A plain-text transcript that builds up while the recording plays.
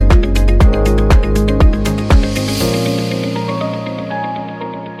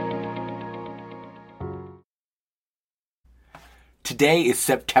Today is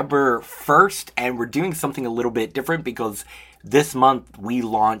September 1st, and we're doing something a little bit different because this month we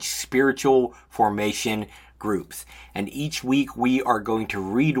launch spiritual formation groups. And each week we are going to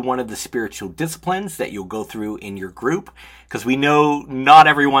read one of the spiritual disciplines that you'll go through in your group, because we know not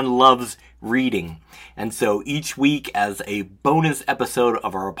everyone loves reading. And so each week, as a bonus episode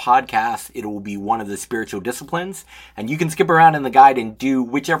of our podcast, it will be one of the spiritual disciplines. And you can skip around in the guide and do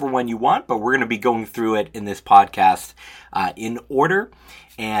whichever one you want, but we're going to be going through it in this podcast in order.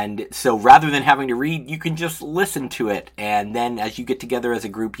 And so rather than having to read, you can just listen to it. And then as you get together as a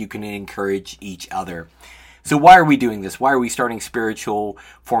group, you can encourage each other. So why are we doing this? Why are we starting spiritual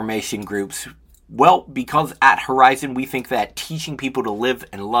formation groups? Well, because at Horizon, we think that teaching people to live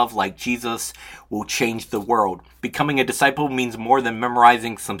and love like Jesus will change the world. Becoming a disciple means more than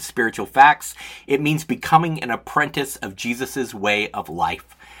memorizing some spiritual facts. It means becoming an apprentice of Jesus' way of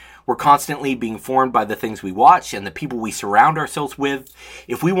life. We're constantly being formed by the things we watch and the people we surround ourselves with.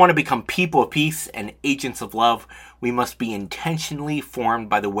 If we want to become people of peace and agents of love, we must be intentionally formed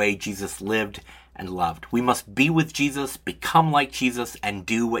by the way Jesus lived and loved. We must be with Jesus, become like Jesus, and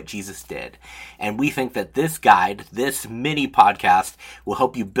do what Jesus did. And we think that this guide, this mini podcast, will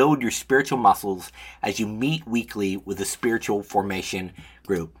help you build your spiritual muscles as you meet weekly with a spiritual formation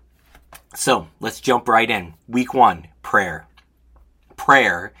group. So let's jump right in. Week 1, prayer.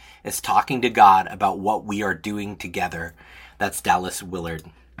 Prayer is talking to God about what we are doing together. That's Dallas Willard.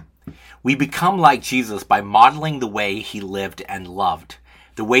 We become like Jesus by modeling the way he lived and loved.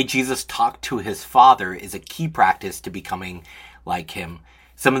 The way Jesus talked to his Father is a key practice to becoming like him.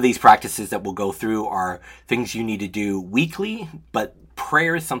 Some of these practices that we'll go through are things you need to do weekly, but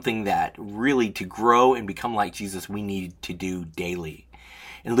prayer is something that really, to grow and become like Jesus, we need to do daily.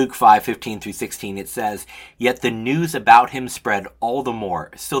 In Luke 5:15-16, it says, "Yet the news about him spread all the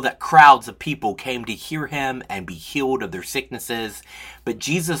more, so that crowds of people came to hear him and be healed of their sicknesses. But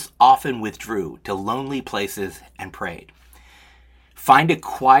Jesus often withdrew to lonely places and prayed." Find a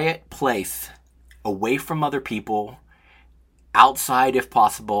quiet place away from other people, outside if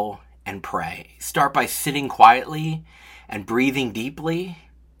possible, and pray. Start by sitting quietly and breathing deeply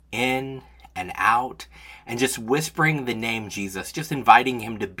in and out, and just whispering the name Jesus, just inviting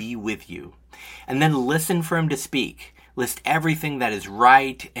him to be with you. And then listen for him to speak. List everything that is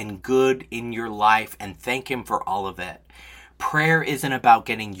right and good in your life and thank him for all of it. Prayer isn't about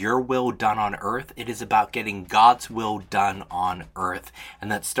getting your will done on earth. It is about getting God's will done on earth.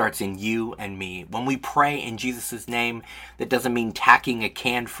 And that starts in you and me. When we pray in Jesus' name, that doesn't mean tacking a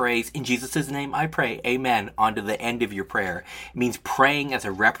canned phrase, "In Jesus' name I pray, amen," onto the end of your prayer. It means praying as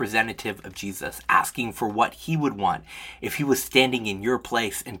a representative of Jesus, asking for what he would want. If he was standing in your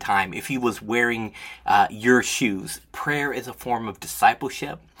place and time, if he was wearing your shoes. Prayer is a form of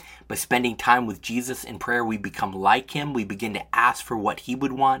discipleship. By spending time with Jesus in prayer, we become like him. We begin to ask for what he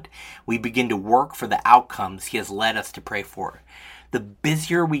would want. We begin to work for the outcomes he has led us to pray for. The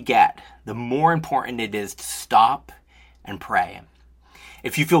busier we get, the more important it is to stop and pray.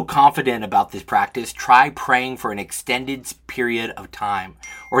 If you feel confident about this practice, try praying for an extended period of time,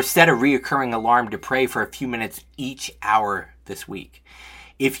 or set a reoccurring alarm to pray for a few minutes each hour this week.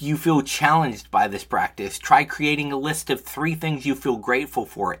 If you feel challenged by this practice, try creating a list of 3 things you feel grateful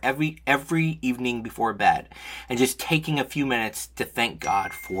for every evening before bed, and just taking a few minutes to thank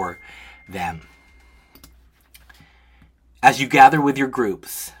God for them. As you gather with your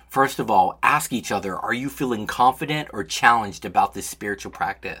groups, first of all, ask each other, are you feeling confident or challenged about this spiritual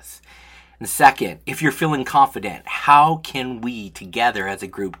practice? And second, if you're feeling confident, how can we together as a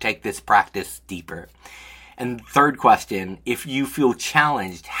group take this practice deeper? And third question, if you feel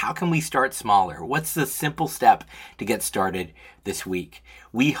challenged, how can we start smaller? What's the simple step to get started this week?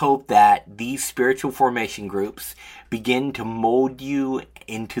 We hope that these spiritual formation groups begin to mold you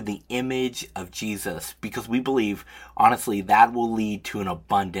into the image of Jesus, because we believe, honestly, that will lead to an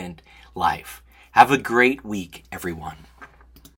abundant life. Have a great week, everyone.